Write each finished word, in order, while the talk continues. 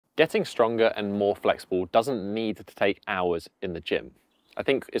Getting stronger and more flexible doesn't need to take hours in the gym. I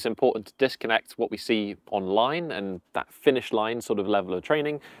think it's important to disconnect what we see online and that finish line sort of level of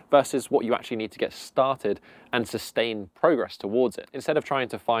training versus what you actually need to get started and sustain progress towards it. Instead of trying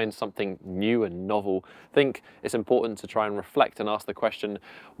to find something new and novel, I think it's important to try and reflect and ask the question,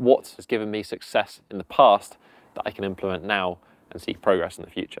 what has given me success in the past that I can implement now and seek progress in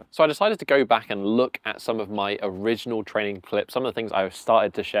the future? So I decided to go back and look at some of my original training clips, some of the things I've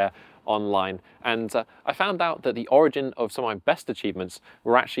started to share online, and I found out that the origin of some of my best achievements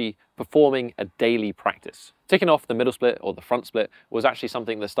were actually performing a daily practice. Ticking off the middle split or the front split was actually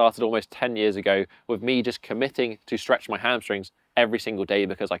something that started almost 10 years ago with me just committing to stretch my hamstrings every single day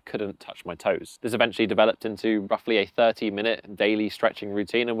because I couldn't touch my toes. This eventually developed into roughly a 30-minute daily stretching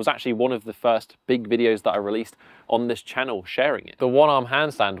routine and was actually one of the first big videos that I released on this channel sharing it. The one-arm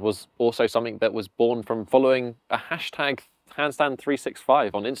handstand was also something that was born from following a hashtag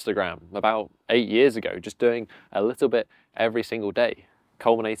handstand365 on Instagram about 8 years ago, just doing a little bit every single day,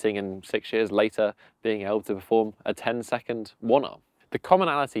 culminating in 6 years later being able to perform a 10-second one-arm. The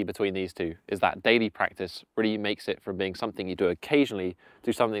commonality between these two is that daily practice really makes it from being something you do occasionally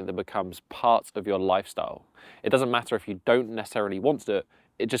to something that becomes part of your lifestyle. It doesn't matter if you don't necessarily want to do it,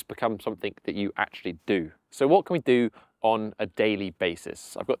 it just becomes something that you actually do. So what can we do on a daily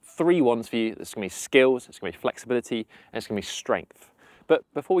basis? I've got 3 ones for you. There's going to be skills, it's going to be flexibility, and it's going to be strength. But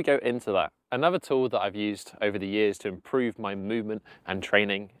before we go into that, another tool that I've used over the years to improve my movement and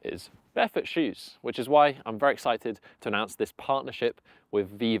training is barefoot shoes, which is why I'm very excited to announce this partnership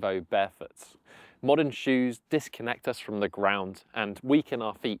with Vivobarefoot. Modern shoes disconnect us from the ground and weaken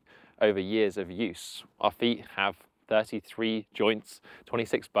our feet over years of use. Our feet have 33 joints,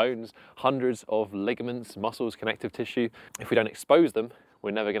 26 bones, hundreds of ligaments, muscles, connective tissue. If we don't expose them,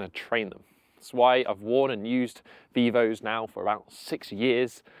 we're never going to train them. That's why I've worn and used Vivos now for about 6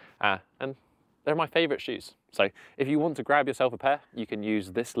 years, and they're my favorite shoes. So if you want to grab yourself a pair, you can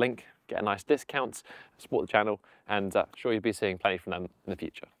use this link, get a nice discount, support the channel, and sure you'll be seeing plenty from them in the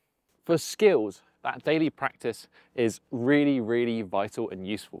future. For skills, that daily practice is really vital and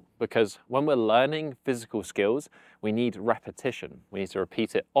useful because when we're learning physical skills, we need repetition. We need to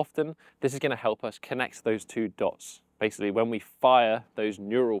repeat it often. This is going to help us connect those 2 dots. Basically, when we fire those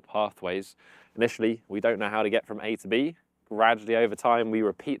neural pathways, initially we don't know how to get from A to B. Gradually over time, we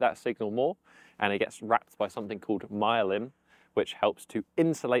repeat that signal more and it gets wrapped by something called myelin, which helps to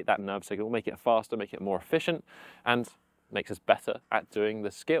insulate that nerve signal, make it faster, make it more efficient, and makes us better at doing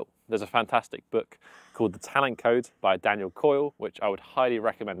the skill. There's a fantastic book called The Talent Code by Daniel Coyle, which I would highly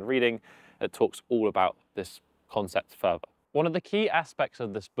recommend reading. It talks all about this concept further. One of the key aspects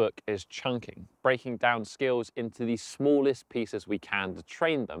of this book is chunking, breaking down skills into the smallest pieces we can to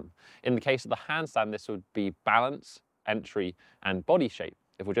train them. In the case of the handstand, this would be balance, entry, and body shape.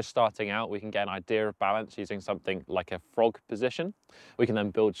 If we're just starting out, we can get an idea of balance using something like a frog position. We can then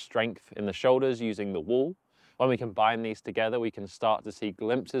build strength in the shoulders using the wall. When we combine these together, we can start to see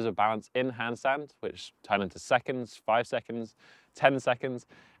glimpses of balance in handstand, which turn into seconds, 5 seconds, 10 seconds.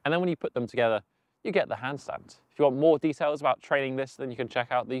 And then when you put them together, you get the handstand. If you want more details about training this, then you can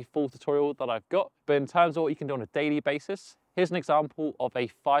check out the full tutorial that I've got. But in terms of what you can do on a daily basis, here's an example of a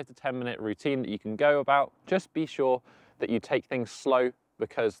 5 to 10 minute routine that you can go about. Just be sure that you take things slow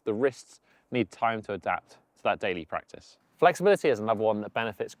because the wrists need time to adapt to that daily practice. Flexibility is another one that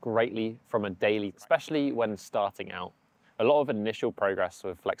benefits greatly from a daily, especially when starting out. A lot of initial progress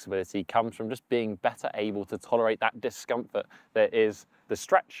with flexibility comes from just being better able to tolerate that discomfort that is the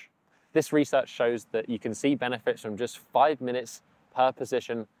stretch. This research shows that you can see benefits from just 5 minutes per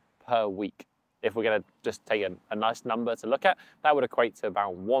position per week. If we're going to just take a nice number to look at, that would equate to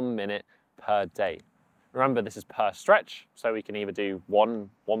about 1 minute per day. Remember, this is per stretch, so we can either do one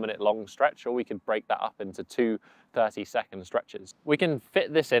 1 minute long stretch, or we could break that up into 2 30-second stretches. We can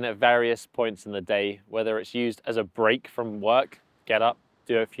fit this in at various points in the day, whether it's used as a break from work, get up,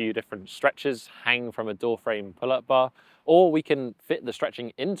 do a few different stretches, hang from a door frame pull-up bar, or we can fit the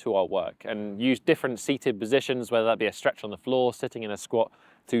stretching into our work and use different seated positions, whether that be a stretch on the floor, sitting in a squat,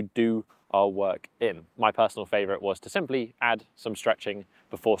 to do our work in. My personal favorite was to simply add some stretching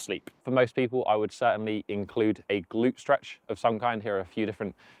before sleep. For most people, I would certainly include a glute stretch of some kind. Here are a few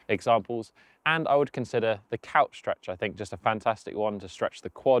different examples. And I would consider the couch stretch, I think, just a fantastic one to stretch the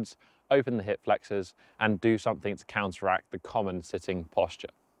quads, open the hip flexors, and do something to counteract the common sitting posture.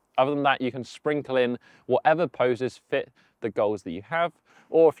 Other than that, you can sprinkle in whatever poses fit the goals that you have,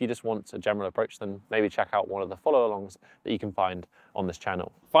 or if you just want a general approach, then maybe check out one of the follow-alongs that you can find on this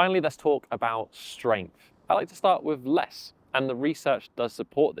channel. Finally, let's talk about strength. I like to start with less. And the research does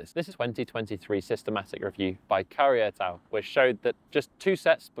support this. This is 2023 systematic review by Curry et al., which showed that just 2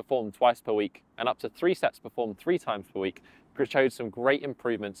 sets performed twice per week and up to 3 sets performed 3 times per week showed some great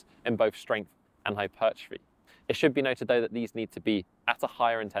improvements in both strength and hypertrophy. It should be noted though that these need to be at a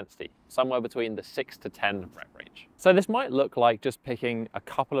higher intensity, somewhere between the 6 to 10 rep range. So this might look like just picking a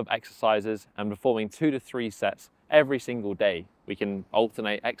couple of exercises and performing 2 to 3 sets every single day. We can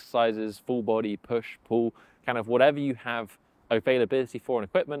alternate exercises, full body, push, pull, kind of whatever you have availability for and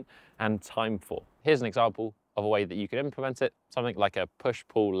equipment and time for. Here's an example of a way that you can implement it. Something like a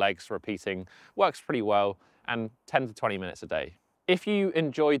push-pull legs repeating works pretty well, and 10 to 20 minutes a day. If you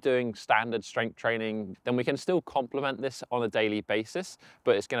enjoy doing standard strength training, then we can still complement this on a daily basis,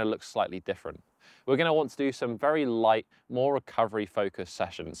 but it's going to look slightly different. We're going to want to do some very light, more recovery-focused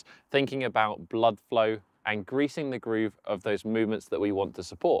sessions, thinking about blood flow and greasing the groove of those movements that we want to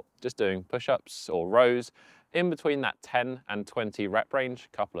support. Just doing push-ups or rows in between that 10 and 20 rep range,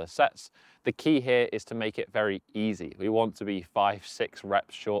 a couple of sets. The key here is to make it very easy. We want to be 5-6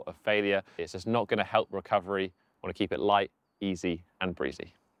 reps short of failure. It's just not going to help recovery. We want to keep it light, easy, and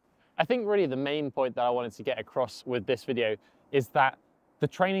breezy. I think really the main point that I wanted to get across with this video is that the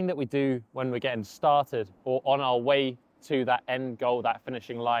training that we do when we're getting started or on our way to that end goal, that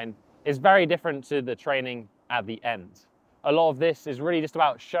finishing line, is very different to the training at the end. A lot of this is really just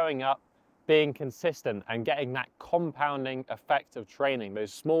about showing up, being consistent and getting that compounding effect of training,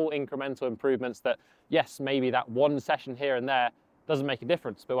 those small incremental improvements that, yes, maybe that one session here and there doesn't make a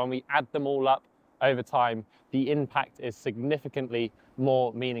difference, but when we add them all up over time, the impact is significantly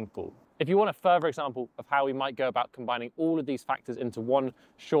more meaningful. If you want a further example of how we might go about combining all of these factors into one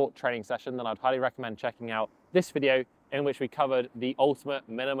short training session, then I'd highly recommend checking out this video in which we covered the ultimate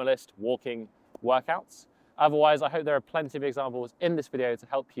minimalist walking workouts. Otherwise, I hope there are plenty of examples in this video to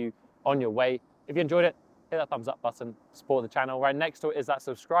help you on your way. If you enjoyed it, hit that thumbs up button, support the channel. Right next to it is that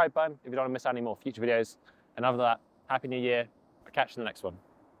subscribe button if you don't want to miss out any more future videos. And other than that, Happy New Year. I'll catch you in the next one.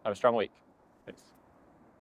 Have a strong week. Peace.